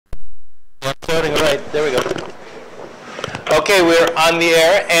Starting, all right, there we go. Okay, we're on the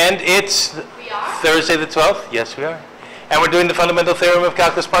air, and it's Thursday the 12th. Yes, we are. And we're doing the fundamental theorem of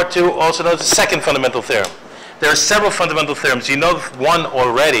calculus part 2, also known as the second fundamental theorem. There are several fundamental theorems. You know one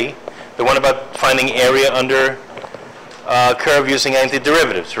already, the one about finding area under a curve using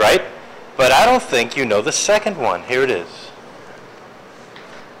antiderivatives, right? But I don't think you know the second one. Here it is.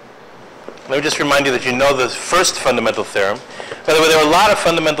 Let me just remind you that you know the first fundamental theorem. By the way, there are a lot of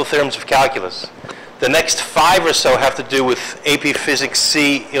fundamental theorems of calculus. The next 5 or so have to do with AP Physics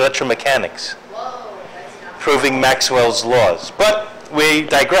C electromechanics, proving Maxwell's laws. But we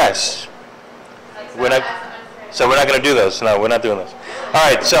digress. So we're not going to do those. No, we're not doing those.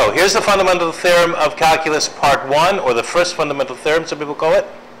 All right, so here's the fundamental theorem of calculus part 1, or the first fundamental theorem, some people call it.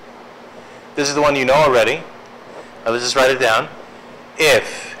 This is the one you know already. Now let's just write it down.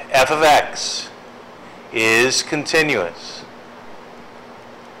 If f of x is continuous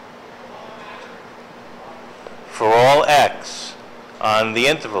for all x on the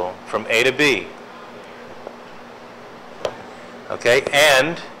interval from a to b, okay,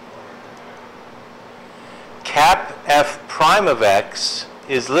 and cap f prime of x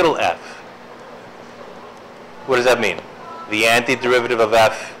is little f. What does that mean? The antiderivative of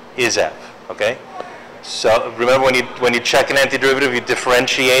f is f, okay? So remember when you check an antiderivative, you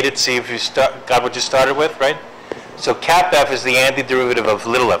differentiate it, see if you got what you started with, right? So cap f is the antiderivative of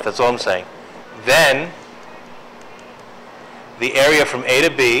little f, that's all I'm saying. Then the area from a to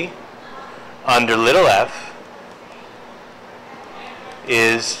b under little f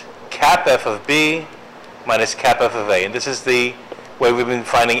is cap f of b minus cap f of a. And this is the way we've been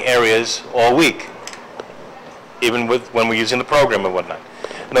finding areas all week, even when we're using the program and whatnot.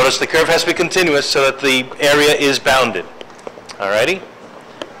 Notice the curve has to be continuous so that the area is bounded. Alrighty?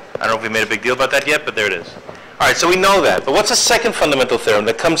 I don't know if we made a big deal about that yet, but there it is. Alright, so we know that. But what's the second fundamental theorem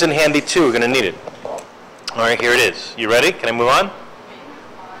that comes in handy too? We're going to need it. Alright, here it is. You ready? Can I move on?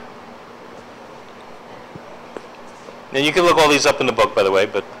 Now you can look all these up in the book, by the way,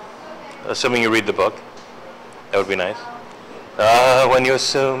 but assuming you read the book, that would be nice. When you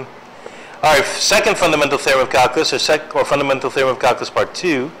assume. All right, second fundamental theorem of calculus, or fundamental theorem of calculus part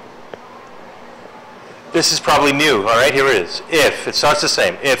 2. This is probably new, all right? Here it is. If, it starts the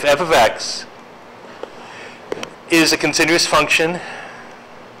same. If f of x is a continuous function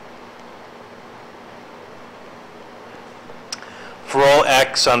for all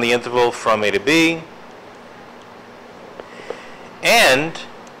x on the interval from a to b, and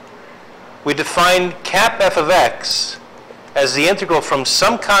we define cap f of x as the integral from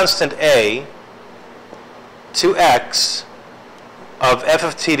some constant a to x of f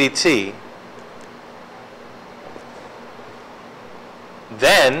of t dt,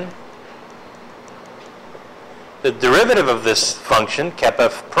 then the derivative of this function, cap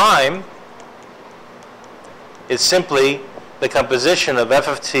f prime, is simply the composition of f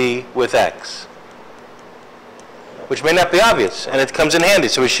of t with x, which may not be obvious, and it comes in handy,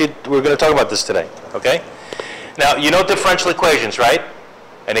 so we're going to talk about this today, okay? Now, you know differential equations, right?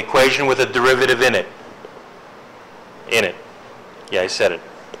 An equation with a derivative in it. Yeah, I said it.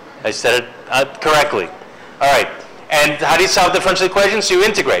 I said it correctly. All right. And how do you solve differential equations? You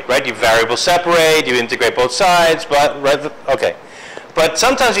integrate, right? You variable separate, you integrate both sides, but, right? Okay. But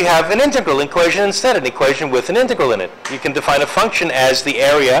sometimes you have an integral equation instead, an equation with an integral in it. You can define a function as the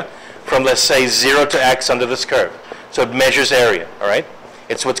area from, let's say, 0 to x under this curve. So it measures area, all right?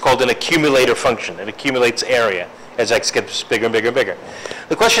 It's what's called an accumulator function. It accumulates area as x gets bigger and bigger and bigger.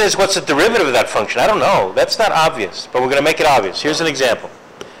 The question is, what's the derivative of that function? I don't know. That's not obvious, but we're going to make it obvious. Here's an example.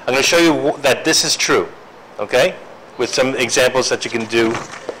 I'm going to show you that this is true, okay? With some examples that you can do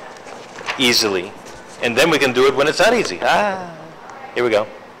easily. And then we can do it when it's not easy. Here we go.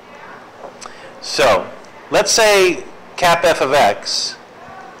 So, let's say cap f of x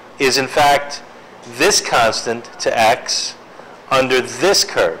is in fact this constant to x under this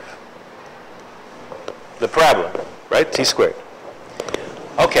curve, the parabola, right? T squared.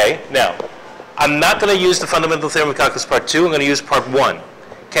 Okay, now, I'm not going to use the fundamental theorem of calculus part 2. I'm going to use part 1.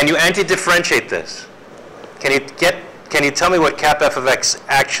 Can you anti-differentiate this? Can you tell me what cap f of x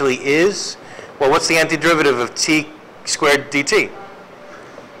actually is? Well, what's the antiderivative of t squared dt?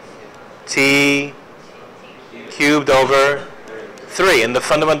 T cubed over 3. And the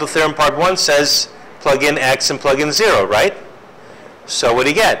fundamental theorem part 1 says plug in x and plug in 0, right? So what do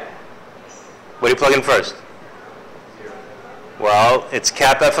you get? What do you plug in first? Well, it's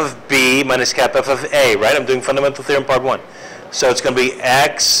cap f of b minus cap f of a, right? I'm doing fundamental theorem part 1. So it's going to be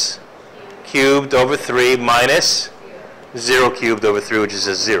x cubed over 3 minus 0 cubed over 3, which is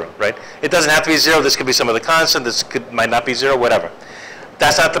just 0, right? It doesn't have to be 0. This could be some other constant. This might not be 0, whatever.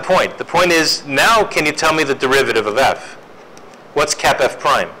 That's not the point. The point is, now can you tell me the derivative of f? What's cap f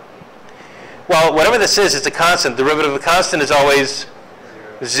prime? Well, whatever this is, it's a constant. The derivative of a constant is always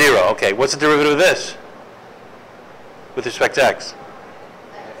 0. Okay, what's the derivative of this with respect to x?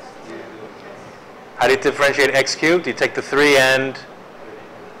 How do you differentiate x cubed? You take the 3 and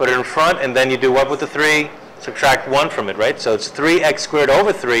put it in front, and then you do what with the 3? Subtract 1 from it, right? So it's 3x squared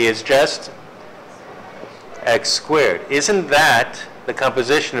over 3 is just x squared. Isn't that the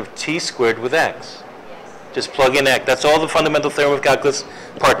composition of t squared with x? Just plug in x. That's all the fundamental theorem of calculus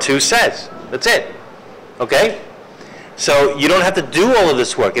part 2 says. That's it. Okay? So you don't have to do all of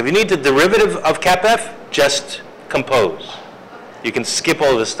this work. If you need the derivative of cap f, just compose. You can skip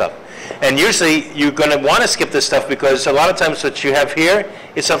all of this stuff. And usually you're going to want to skip this stuff because a lot of times what you have here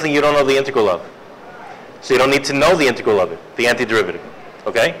is something you don't know the integral of. So you don't need to know the integral of it, the antiderivative.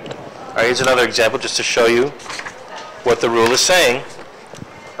 Okay? All right, here's another example just to show you what the rule is saying.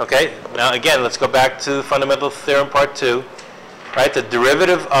 Okay, now again, let's go back to the fundamental theorem part 2. Right, the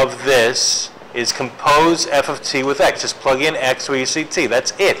derivative of this is compose f of t with x. Just plug in x where you see t.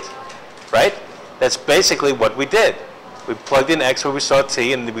 That's it. Right? That's basically what we did. We plugged in x where we saw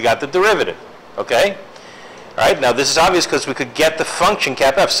t and we got the derivative. Okay? All right, now this is obvious because we could get the function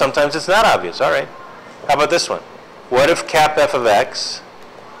cap f. Sometimes it's not obvious. All right. How about this one? What if cap f of x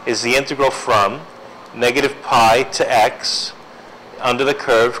is the integral from negative pi to x under the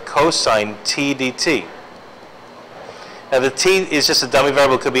curve cosine t dt? Now the t is just a dummy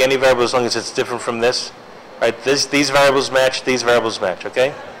variable. It could be any variable as long as it's different from this. Right? These variables match, these variables match,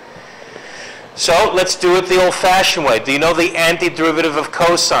 okay? So let's do it the old-fashioned way. Do you know the antiderivative of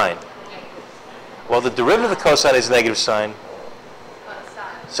cosine? Well, the derivative of cosine is negative sine.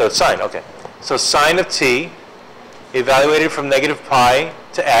 So it's sine, okay. So sine of t evaluated from negative pi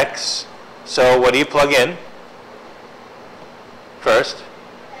to x. So what do you plug in? First,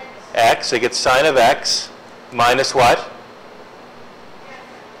 x. So you get sine of x minus what?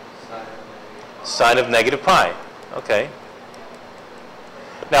 Sine of negative pi. Okay.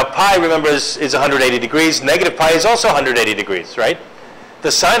 Now pi, remember, is 180 degrees. Negative pi is also 180 degrees, right?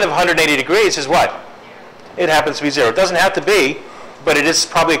 The sine of 180 degrees is what? It happens to be 0. It doesn't have to be, but it is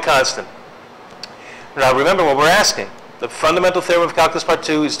probably a constant. Now remember what we're asking. The fundamental theorem of calculus part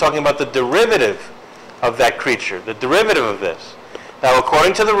 2 is talking about the derivative of that creature, the derivative of this. Now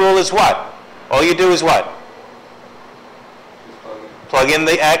according to the rule is what? All you do is what? Plug in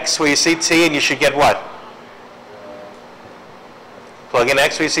the x where you see t and you should get what? Plug in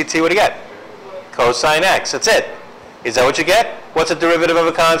x where you see t, what do you get? Cosine x, that's it. Is that what you get? What's the derivative of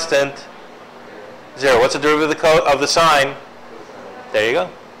a constant? 0. What's the derivative of the sine? There you go.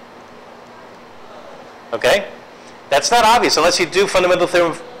 Okay? That's not obvious unless you do fundamental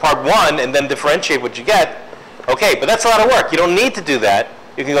theorem part 1 and then differentiate what you get. Okay, but that's a lot of work. You don't need to do that.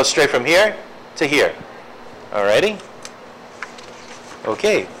 You can go straight from here to here. Alrighty?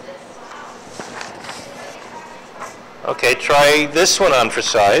 Okay. Okay, try this one on for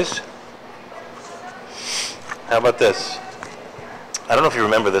size. How about this? I don't know if you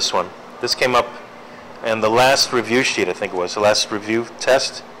remember this one. This came up in the last review sheet, I think it was, the last review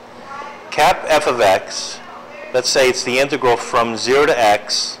test. Cap f of x, let's say it's the integral from 0 to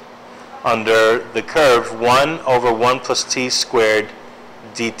x under the curve 1 over 1 plus t squared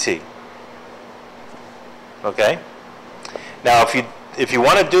dt. Okay? Now, if you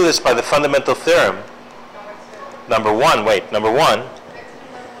want to do this by the fundamental theorem, number 1,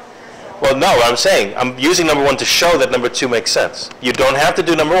 well, no, what I'm saying, I'm using number 1 to show that number 2 makes sense. You don't have to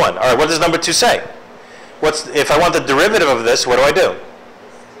do number 1. All right, what does number 2 say? If I want the derivative of this, what do I do?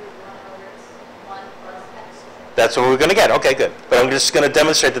 That's what we're going to get. Okay, good. But I'm just going to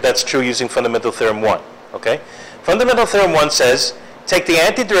demonstrate that that's true using fundamental theorem 1. Okay? Fundamental theorem 1 says, take the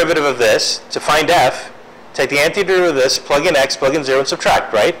antiderivative of this to find f, take the antiderivative of this, plug in x, plug in 0, and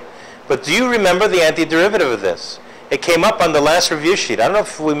subtract, right? But do you remember the antiderivative of this? It came up on the last review sheet. I don't know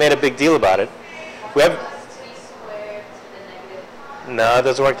if we made a big deal about it. We have... No, it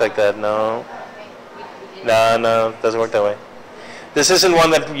doesn't work like that. No. No, it doesn't work that way. This isn't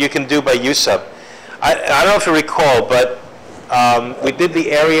one that you can do by u sub. I don't know if you recall, but we did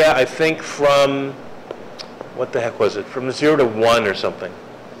the area, I think, from, what the heck was it? From 0 to 1 or something.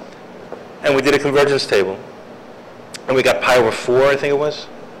 And we did a convergence table. And we got pi over 4, I think it was.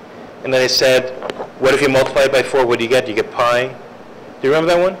 And then I said, what if you multiply it by 4? What do you get? You get pi. Do you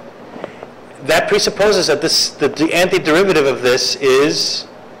remember that one? That presupposes that the antiderivative of this is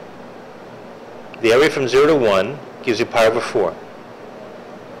the area from 0 to 1 gives you pi over 4.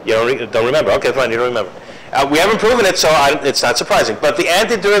 You don't remember? Okay, fine, you don't remember. We haven't proven it, so it's not surprising. But the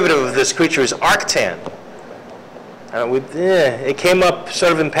antiderivative of this creature is arctan. It came up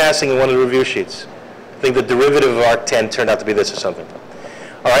sort of in passing in one of the review sheets. I think the derivative of arctan turned out to be this or something.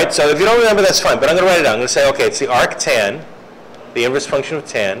 All right, so if you don't remember, that's fine. But I'm going to write it down. I'm going to say, okay, it's the arctan, the inverse function of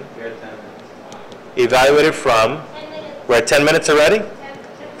tan, evaluated from, we're at 10 minutes already?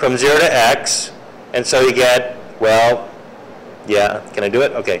 From 0 to x. And so you get, well, yeah, can I do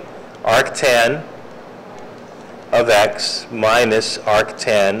it? Okay. Arctan of x minus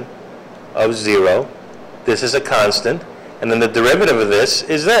arctan of 0. This is a constant. And then the derivative of this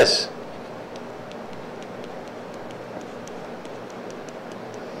is this.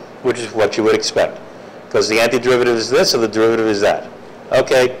 Which is what you would expect. Because the antiderivative is this, or the derivative is that.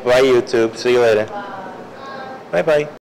 Okay, bye YouTube. See you later. Bye-bye.